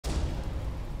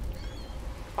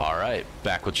Alright,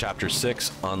 back with Chapter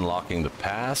 6, Unlocking the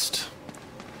Past.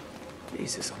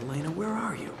 Jesus, Elena, where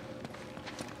are you?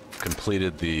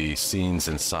 Completed the scenes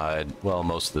inside, well,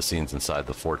 most of the scenes inside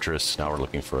the fortress. Now we're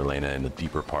looking for Elena in the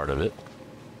deeper part of it.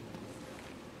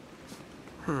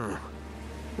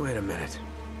 Wait a minute.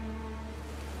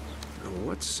 Now,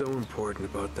 what's so important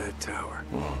about that tower?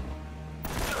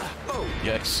 Oh!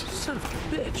 Yikes. Son of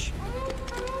a bitch!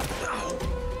 Oh.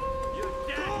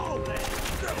 You're down!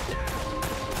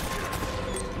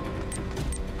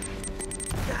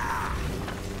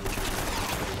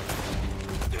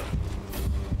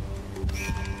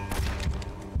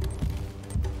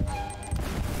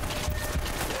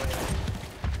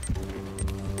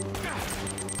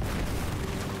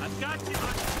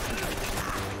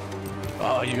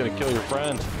 Oh, you're gonna kill your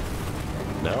friend?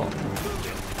 No?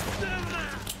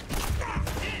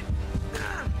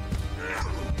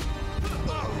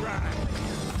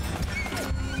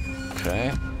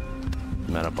 Okay.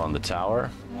 Men up on the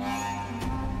tower.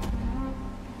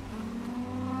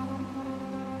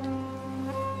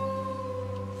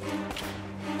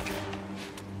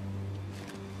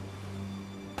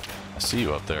 I see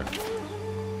you up there.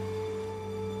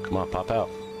 Come on, pop out.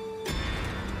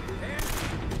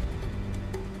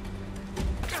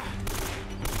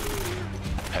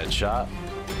 Headshot.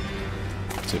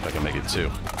 Let's see if I can make it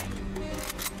too.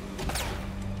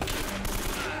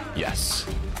 Yes.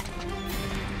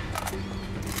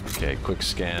 Okay, quick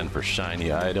scan for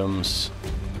shiny items.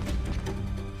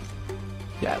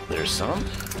 Yeah, there's some.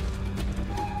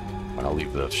 I'll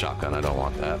leave the shotgun, I don't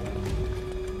want that.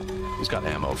 Who's got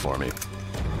ammo for me?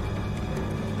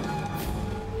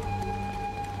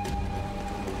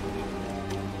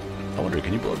 I wonder,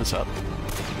 can you blow this up?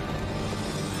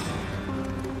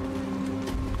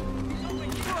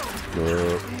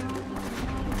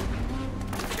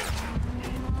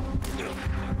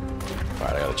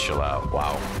 Alright, I gotta chill out.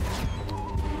 Wow.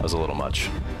 That was a little much.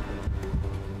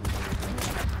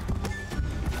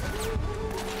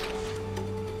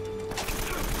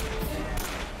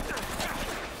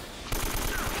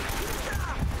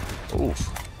 Oof.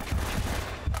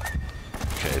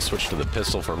 Okay, switch to the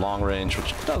pistol for long range,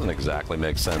 which doesn't exactly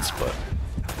make sense, but...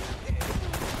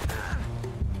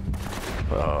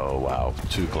 Oh, wow.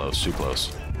 Too close, too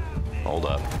close. Hold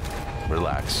up.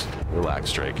 Relax.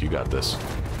 Relax, Drake. You got this.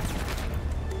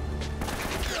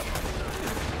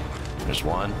 There's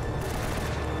one.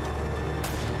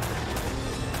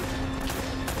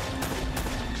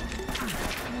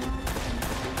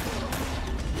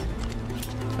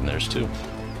 And there's two.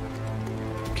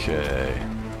 Okay.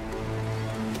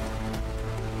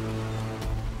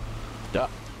 Yeah.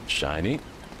 Shiny.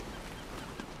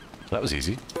 That was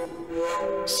easy.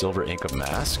 Silver ink of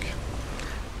mask.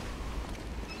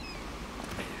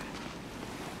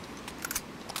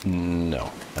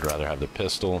 No, I'd rather have the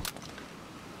pistol.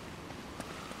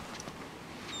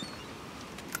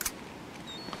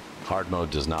 Hard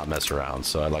mode does not mess around,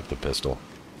 so I like the pistol.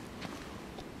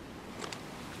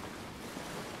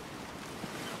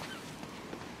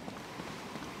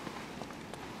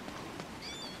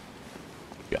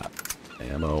 Got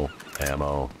ammo,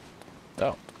 ammo.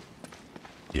 Oh.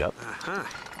 Yep. Aha.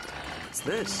 What's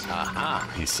this?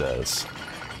 Aha, he says.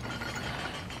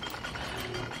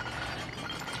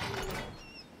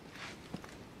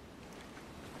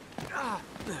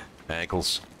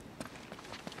 Ankles.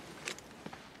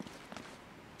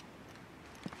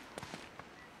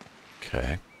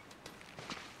 Okay.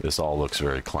 This all looks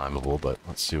very climbable, but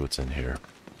let's see what's in here.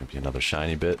 Maybe another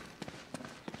shiny bit.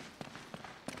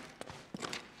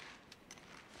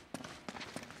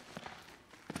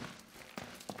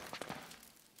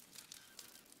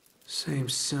 Same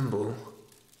symbol,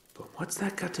 but what's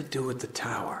that got to do with the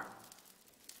tower?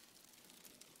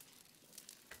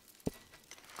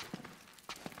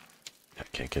 I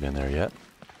can't get in there yet.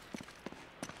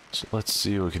 So let's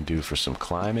see what we can do for some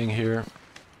climbing here.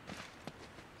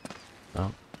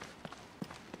 Oh.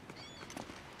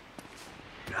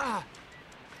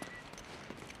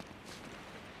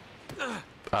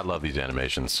 I love these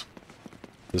animations.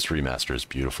 This remaster is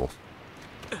beautiful.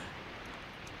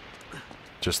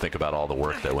 Just think about all the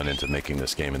work that went into making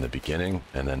this game in the beginning,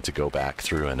 and then to go back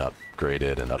through and upgrade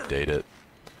it and update it.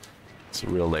 It's a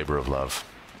real labor of love.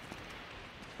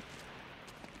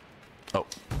 Oh,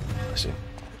 I see.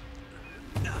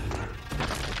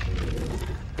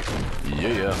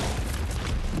 Yeah.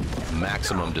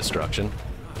 Maximum destruction.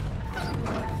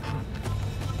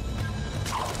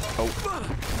 Oh.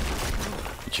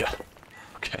 Yeah.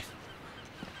 Okay.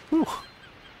 Whew.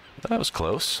 That was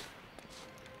close.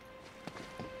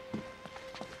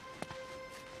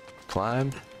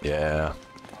 Climb? Yeah.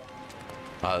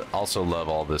 I also love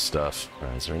all this stuff. All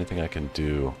right, is there anything I can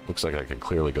do? Looks like I can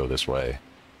clearly go this way.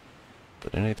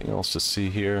 But anything else to see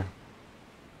here?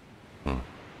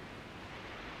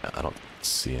 I don't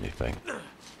see anything.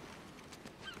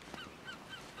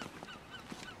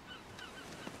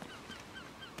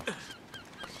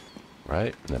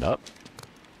 Right, and then up.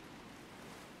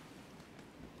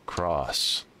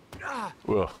 Cross.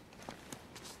 Whoa.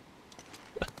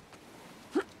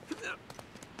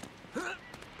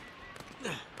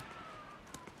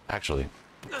 Actually,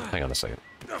 hang on a second.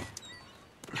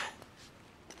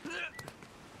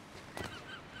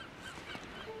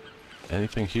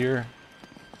 Anything here?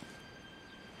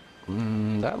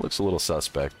 That looks a little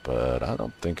suspect, but I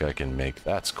don't think I can make...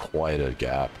 That's quite a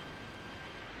gap.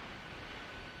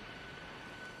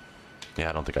 Yeah,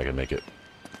 I don't think I can make it.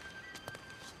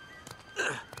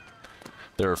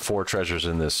 There are 4 treasures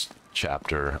in this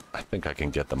chapter. I think I can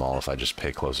get them all if I just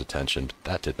pay close attention. But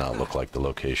that did not look like the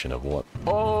location of what...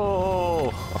 Oh!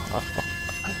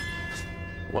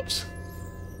 Whoops.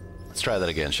 Let's try that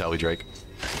again, shall we, Drake?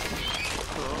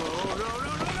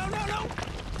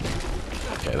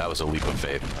 Okay, that was a leap of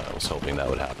faith. I was hoping that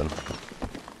would happen.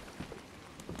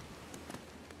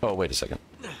 Oh, wait a second.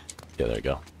 Yeah, there you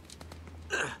go.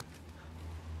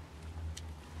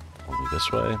 Only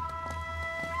this way.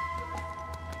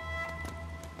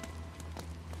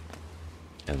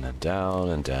 And then down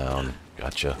and down.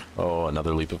 Gotcha. Oh,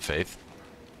 another leap of faith.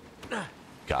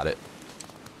 Got it.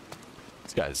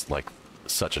 This guy's like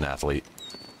such an athlete.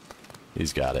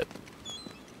 He's got it.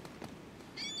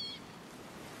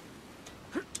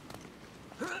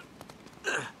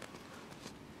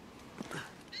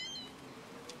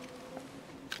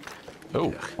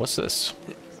 Oh, what's this?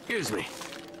 Excuse me.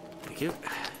 Thank you.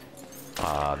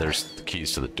 There's the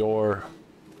keys to the door.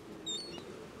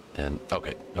 And,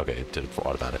 okay, it did it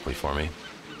automatically for me.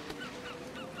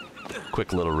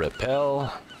 Quick little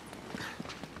rappel.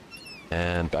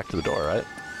 And back to the door, right?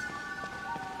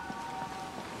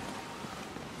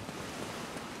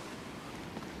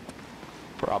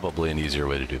 Probably an easier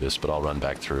way to do this, but I'll run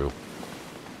back through.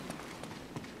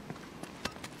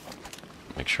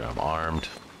 Make sure I'm armed.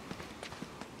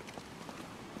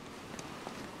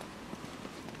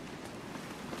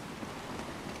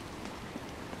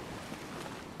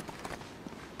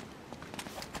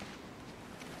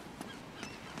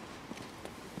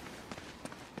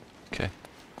 Okay.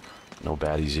 No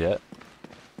baddies yet.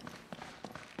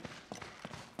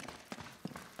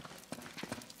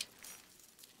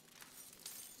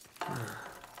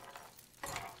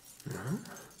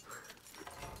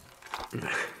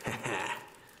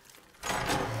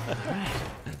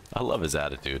 I love his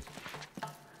attitude.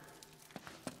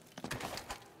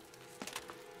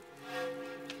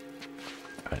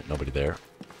 Alright, nobody there.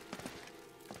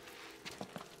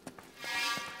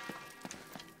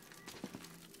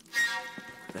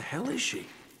 The hell is she?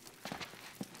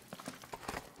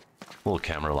 Little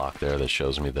camera lock there that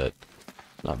shows me that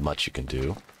not much you can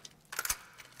do.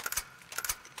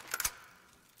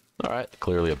 Alright,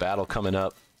 clearly a battle coming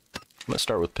up. I'm gonna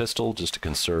start with pistol just to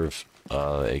conserve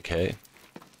AK.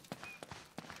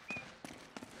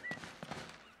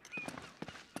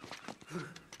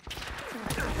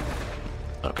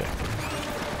 Okay.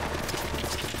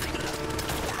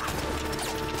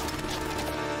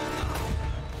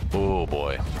 Oh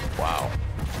boy. Wow.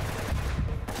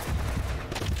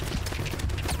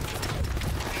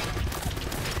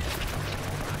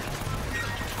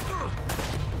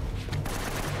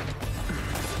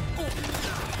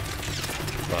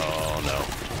 Oh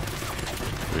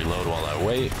no. Reload while I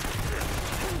wait.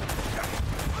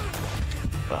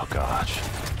 Oh gosh.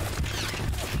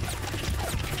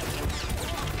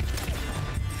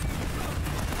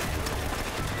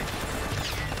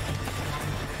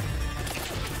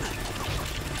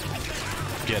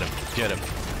 Get him, get him.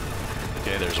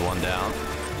 Okay, there's one down.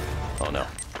 Oh no.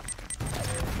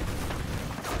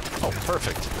 Oh,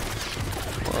 perfect.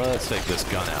 Well, let's take this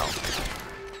gun out.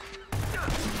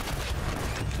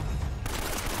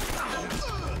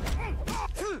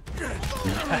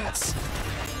 Yes.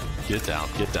 Get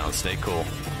down, stay cool.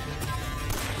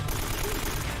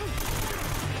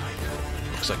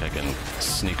 Looks like I can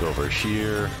sneak over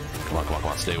here. Come on, come on,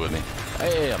 come on, stay with me.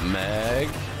 Hey, a mag.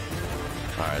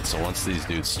 Alright, so once these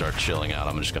dudes start chilling out,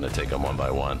 I'm just gonna take them one by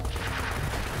one.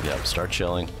 Yep, start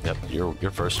chilling. Yep,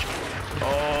 you're first.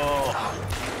 Oh!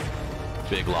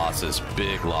 Big losses,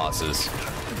 big losses.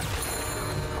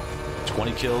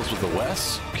 20 kills with the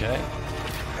West? Okay.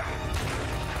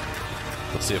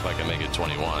 Let's see if I can make it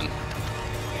 21.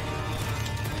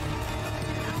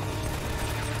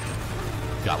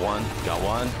 Got one, got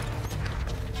one.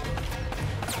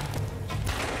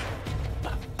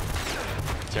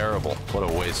 terrible. What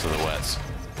a waste of the Wets.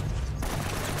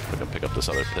 I can pick up this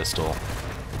other pistol.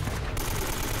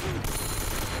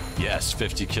 Yes,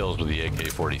 50 kills with the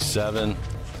AK-47.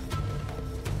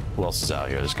 Who else is out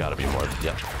here? There's got to be more.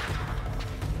 Yep.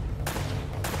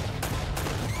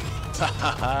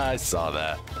 I saw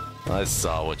that. I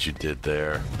saw what you did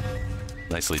there.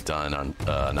 Nicely done on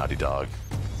Naughty Dog.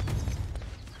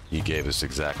 You gave us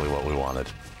exactly what we wanted.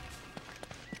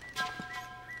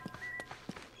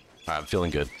 Alright, I'm feeling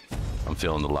good. I'm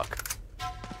feeling the luck.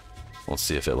 Let's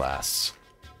see if it lasts.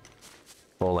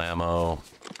 Full ammo.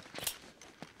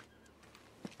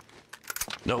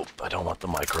 Nope, I don't want the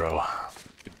micro.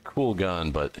 Cool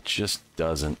gun, but it just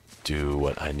doesn't do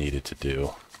what I need it to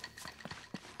do.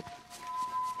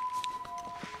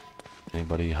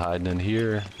 Anybody hiding in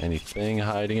here? Anything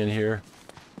hiding in here?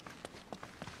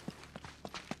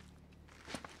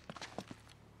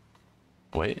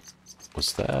 Wait,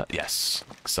 what's that? Yes,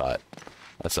 saw it.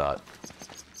 I saw it.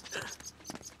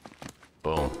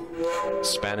 Boom.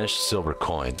 Spanish silver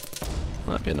coin.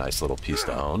 That'd be a nice little piece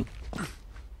to own.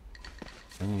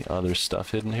 Any other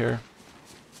stuff hidden here?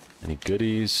 Any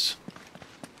goodies?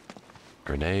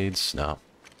 Grenades? No.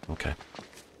 Okay.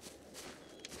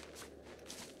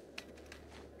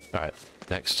 Alright,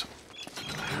 next.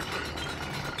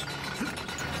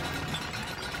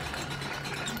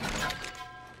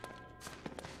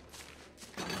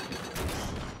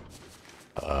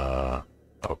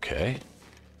 Okay.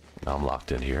 Now I'm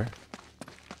locked in here.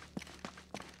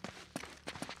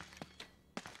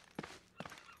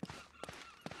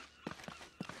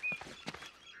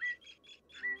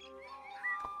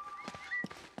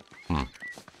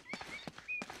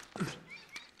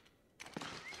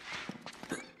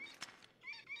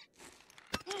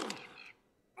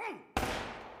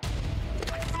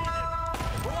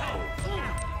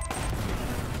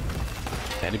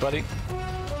 Anybody?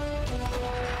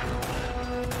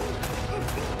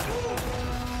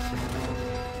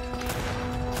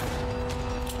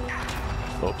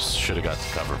 Oops, should have got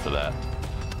the cover for that.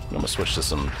 I'm gonna switch to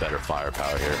some better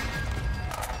firepower here.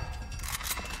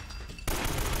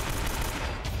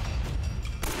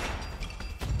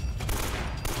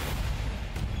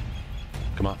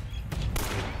 Come on.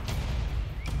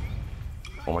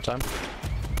 One more time.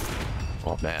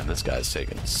 Oh man, this guy's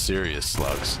taking serious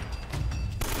slugs.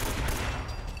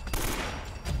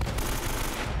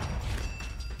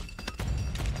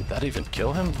 Did that even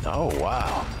kill him? Oh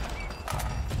wow.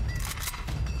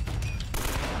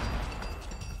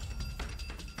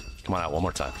 Come on out one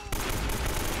more time.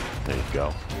 There you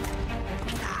go.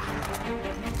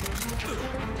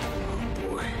 Oh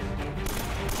boy.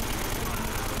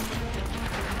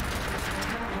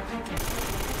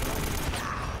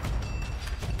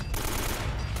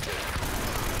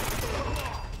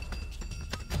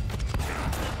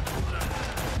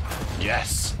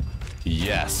 Yes.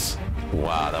 Yes.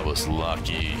 Wow, that was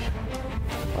lucky.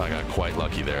 I got quite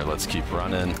lucky there. Let's keep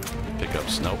running. Pick up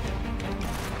Snope.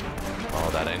 Oh,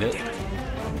 that ain't it.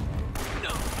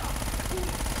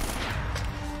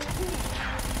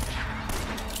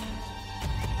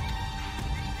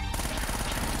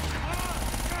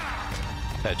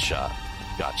 Headshot.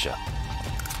 Gotcha.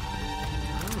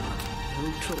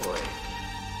 New toy.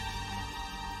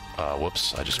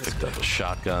 Whoops. I just picked up a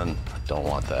shotgun. Don't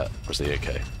want that. Where's the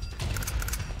AK?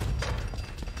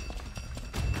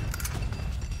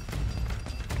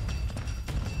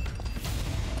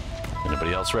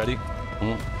 Anybody else ready?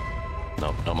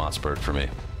 Nope, no Mossberg for me.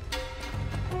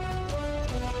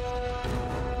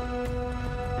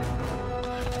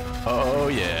 Oh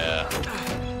yeah.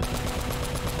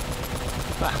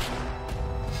 Ah.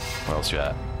 Where else you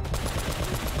at?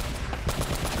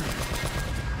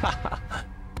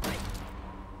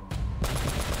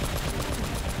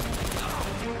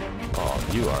 Oh,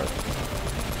 you are.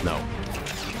 No.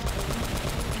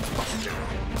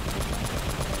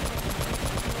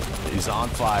 He's on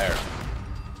fire.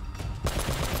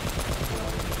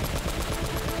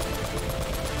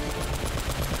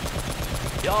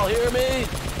 Y'all hear me?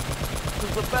 This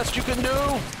is the best you can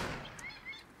do.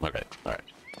 Okay, all right.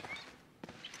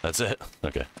 That's it?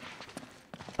 Okay.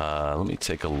 Let me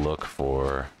take a look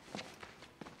for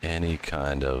any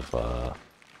kind of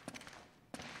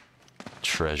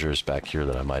treasures back here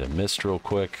that I might have missed real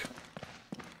quick.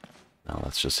 No,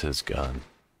 that's just his gun.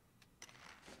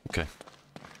 Okay.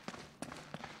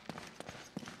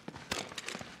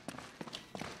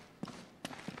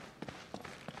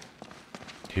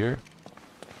 Here.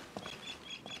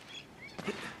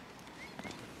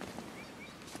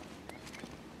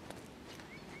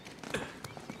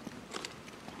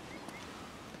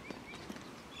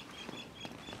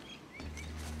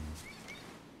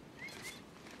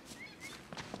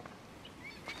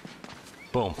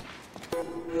 Boom.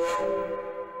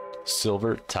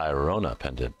 Silver Tyrona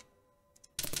pendant.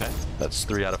 Okay, that's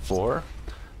 3 out of 4.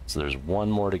 So there's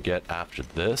one more to get after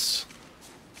this.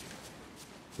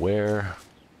 Where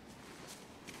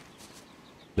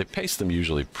they pace them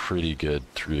usually pretty good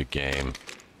through the game.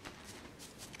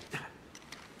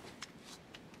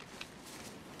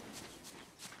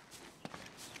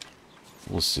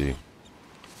 We'll see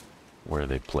where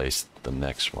they place the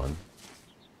next one.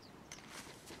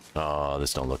 Oh,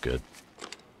 this don't look good.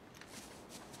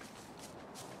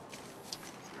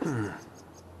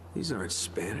 These aren't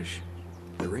Spanish.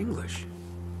 They're English.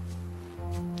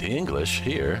 The English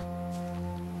here.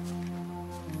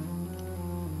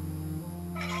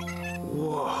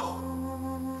 Whoa.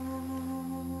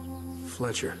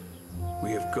 Fletcher,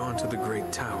 we have gone to the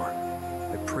Great Tower.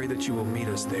 I pray that you will meet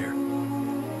us there.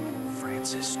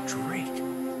 Francis Drake.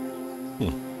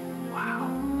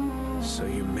 Wow. So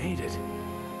you made it.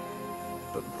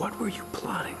 But what were you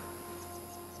plotting?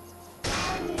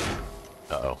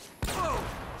 Uh-oh. Oh,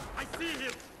 I see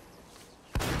him.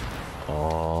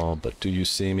 Oh, but do you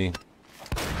see me?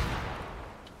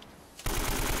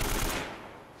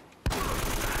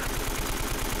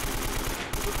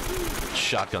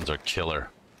 Shotguns are killer.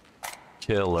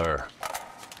 Killer.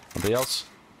 Anybody else?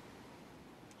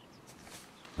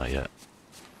 Not yet.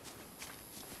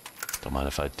 Don't mind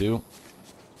if I do.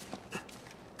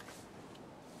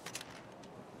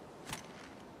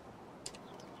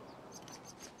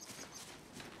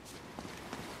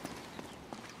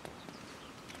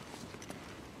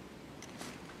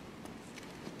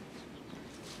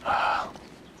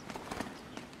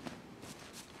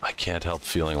 I can't help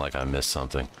feeling like I missed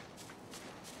something.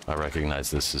 I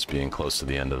recognize this as being close to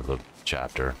the end of the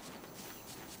chapter.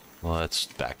 Let's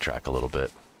backtrack a little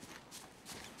bit.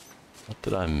 What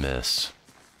did I miss?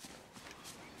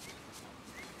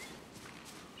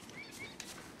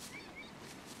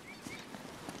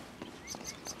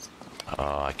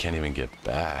 Oh, I can't even get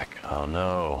back. Oh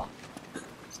no.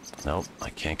 Nope, I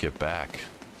can't get back.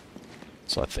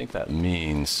 So I think that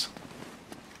means...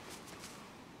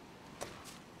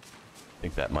 I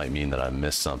think that might mean that I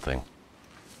missed something.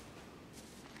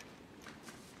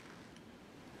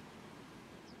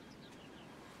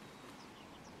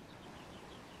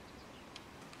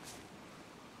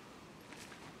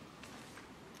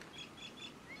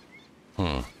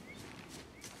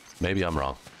 Maybe I'm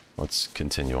wrong. Let's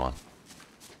continue on.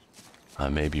 I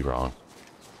may be wrong.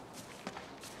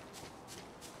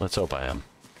 Let's hope I am.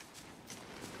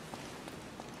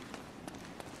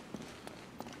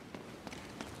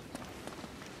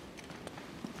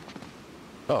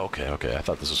 Oh, okay, okay. I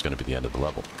thought this was going to be the end of the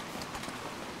level.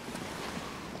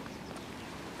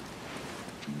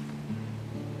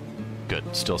 Good.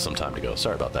 Still some time to go.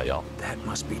 Sorry about that, y'all. That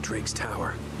must be Drake's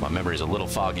tower. My memory's a little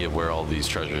foggy of where all these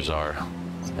treasures are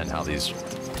and how these...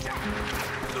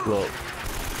 Well...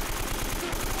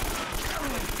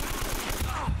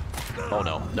 Oh,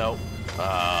 no. No.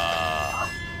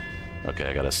 Okay,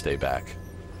 I gotta stay back.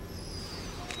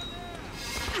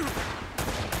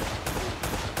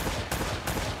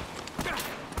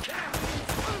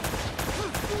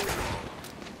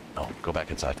 No, go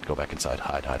back inside. Go back inside.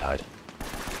 Hide, hide, hide.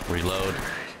 Reload.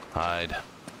 Hide.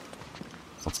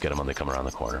 Let's get them when they come around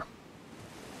the corner.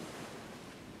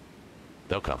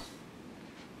 They'll come.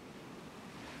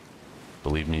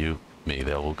 Believe me,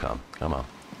 they will come. Come on.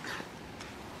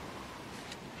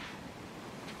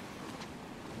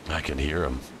 I can hear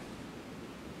them.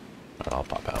 I'll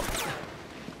pop out.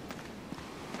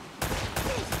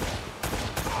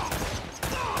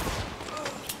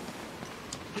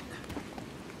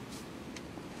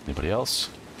 Anybody else?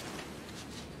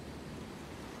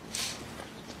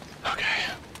 Okay.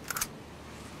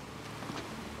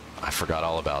 I forgot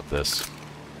all about this.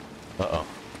 Uh-oh.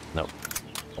 Nope.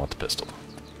 I want the pistol.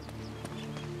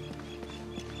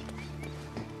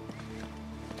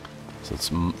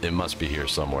 So it must be here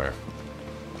somewhere.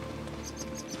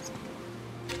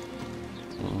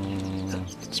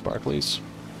 Sparklies?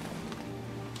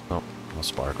 Nope, no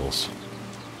sparkles.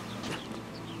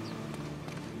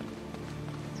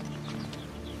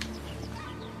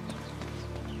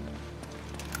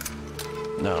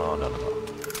 No, no, no, no.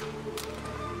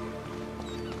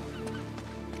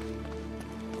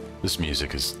 This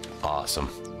music is awesome.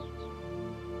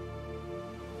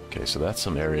 Okay, so that's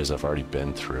some areas I've already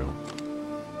been through.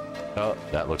 Oh,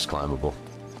 that looks climbable.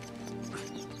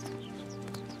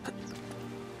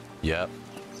 Yep.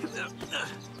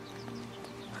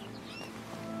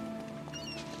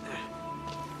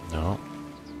 No.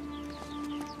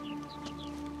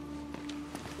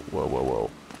 Whoa, whoa, whoa.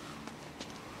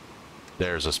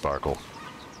 There's a sparkle.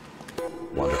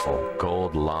 Wonderful.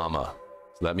 Gold llama.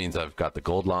 So that means I've got the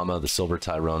gold llama, the silver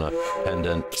Tyrona,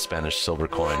 pendant, Spanish silver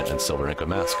coin, and silver Inca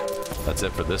mask. That's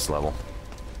it for this level.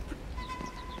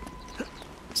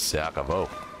 Se acabó.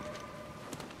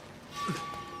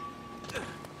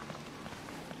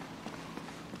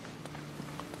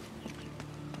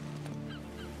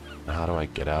 How do I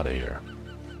get out of here?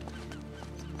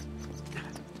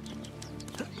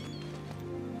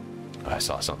 I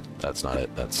saw something. That's not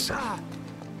it. That's...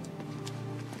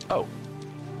 Oh.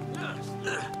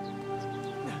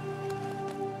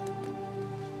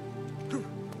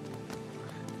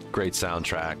 Great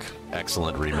soundtrack.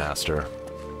 Excellent remaster.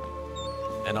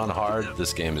 And on hard,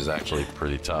 this game is actually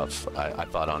pretty tough. I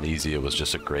thought on easy it was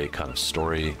just a great kind of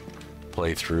story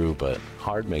playthrough, but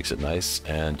hard makes it nice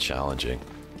and challenging.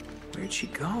 Where'd she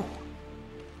go?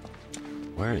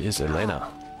 Where is Elena?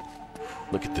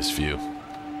 Look at this view.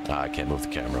 I can't move the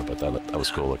camera, but that was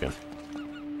cool looking.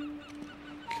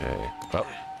 Okay.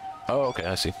 Oh, okay,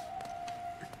 I see.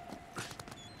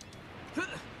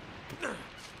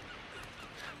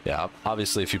 Yeah,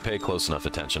 obviously, if you pay close enough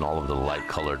attention, all of the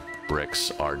light-colored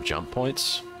bricks are jump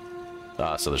points.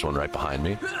 So there's one right behind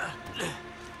me.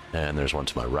 And there's one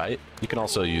to my right. You can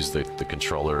also use the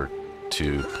controller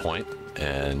to point,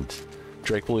 and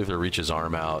Drake will either reach his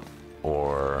arm out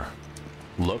or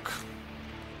look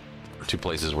to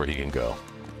places where he can go.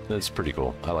 That's pretty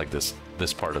cool. I like this.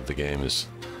 This part of the game is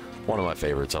one of my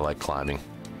favorites. I like climbing.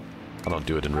 I don't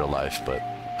do it in real life, but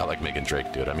I like making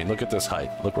Drake do it. I mean, look at this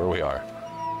height. Look where we are.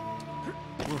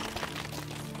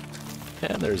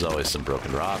 And there's always some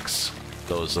broken rocks.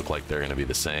 Those look like they're going to be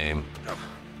the same.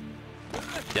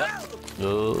 Yep.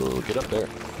 Oh, get up there.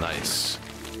 Nice.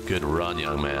 Good run,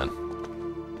 young man.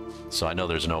 So I know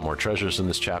there's no more treasures in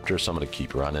this chapter, so I'm going to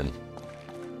keep running.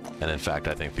 And in fact,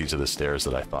 I think these are the stairs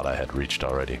that I thought I had reached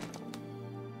already.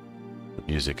 The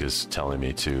music is telling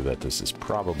me, too, that this is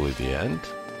probably the end.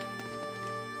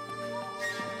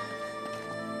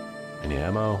 Any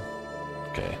ammo?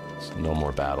 Okay, so no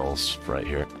more battles right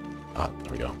here. Ah,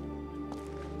 there we go.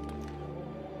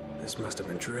 This must have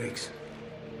been Drake's.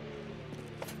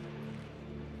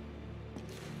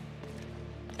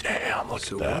 Damn, look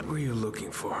So at that. what were you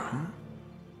looking for, huh?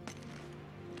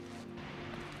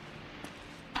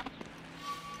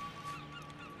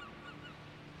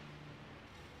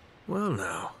 Well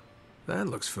now, that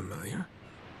looks familiar.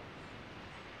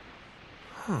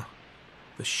 Huh.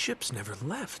 The ship's never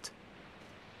left.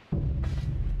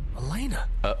 Elena!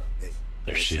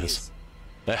 There she is.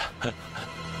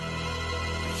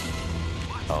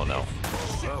 Oh no.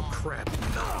 Oh crap.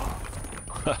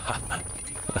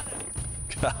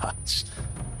 Gosh.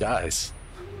 Guys.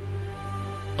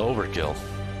 Overkill.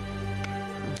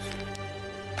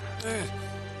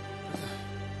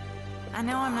 I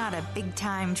know I'm not a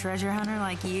big-time treasure hunter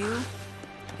like you,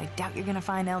 but I doubt you're gonna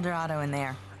find El Dorado in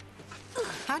there.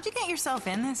 How'd you get yourself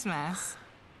in this mess?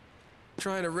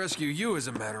 Trying to rescue you, as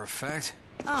a matter of fact.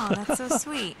 Oh, that's so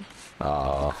sweet.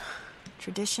 Aww.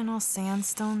 Traditional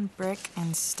sandstone, brick,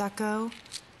 and stucco.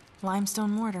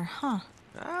 Limestone mortar, huh?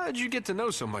 How'd you get to know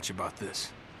so much about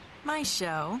this? My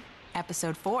show,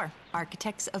 Episode 4,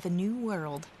 Architects of a New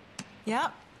World.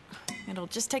 Yep. It'll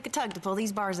just take a tug to pull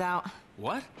these bars out.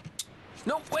 What?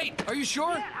 No, wait, are you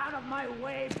sure? Get out of my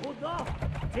way, puto!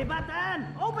 Sebastian,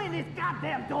 open this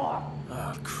goddamn door!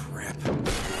 Oh, crap.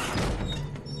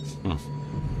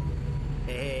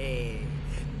 Hey,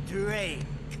 Drake.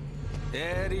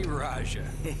 Eddie Raja.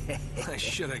 I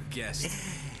should have guessed.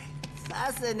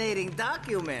 Fascinating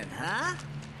document, huh?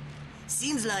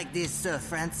 Seems like this Sir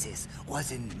Francis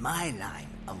was in my line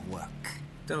of work.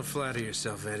 Don't flatter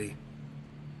yourself, Eddie.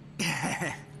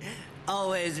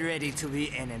 Always ready to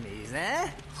be enemies, eh?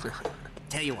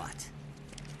 Tell you what,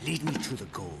 lead me to the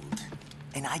gold,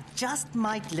 and I just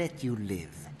might let you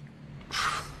live.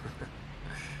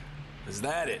 Is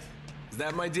that it? Is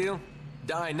that my deal?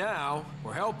 Die now,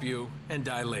 or help you, and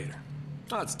die later.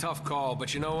 Oh, it's a tough call,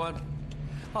 but you know what?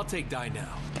 I'll take die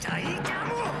now.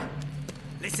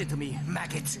 Listen to me,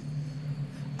 maggot.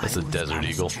 That's a Desert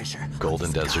Eagle.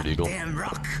 Golden Desert Eagle. Damn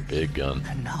rock. Big gun.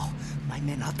 And now, my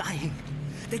men are dying.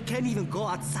 They can't even go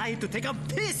outside to take a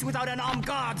piss without an armed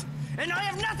guard. And I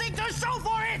have nothing to show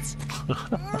for it!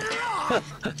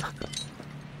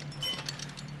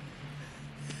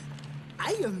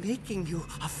 I am making you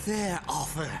a fair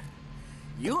offer.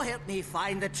 You help me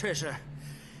find the treasure,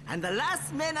 and the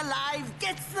last man alive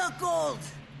gets the gold.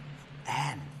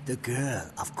 And the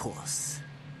girl, of course.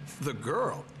 The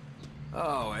girl?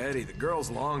 Oh, Eddie, the girl's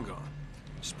long gone.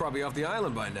 She's probably off the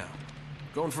island by now.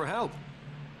 Going for help.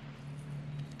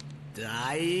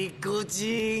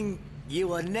 Daikujin, You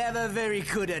were never very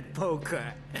good at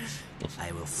poker.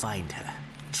 I will find her.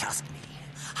 Trust me.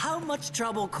 How much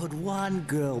trouble could one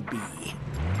girl be?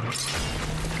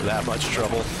 That much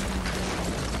trouble.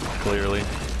 Clearly.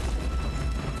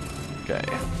 Okay.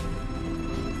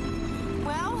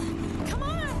 Well, come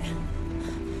on.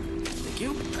 Thank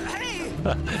you. Hey!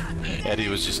 Eddie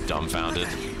was just dumbfounded.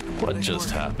 What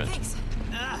just happened? Thanks.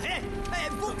 Hey! Hey!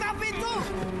 Bucapito!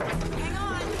 Hang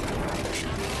on.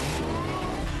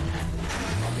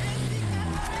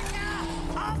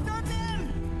 After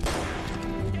them!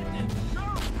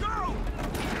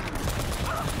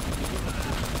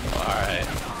 Alright.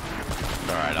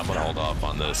 Alright, I'm gonna hold off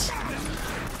on this.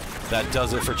 That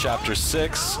does it for Chapter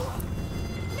 6.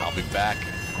 I'll be back.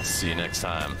 I'll see you next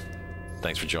time.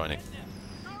 Thanks for joining.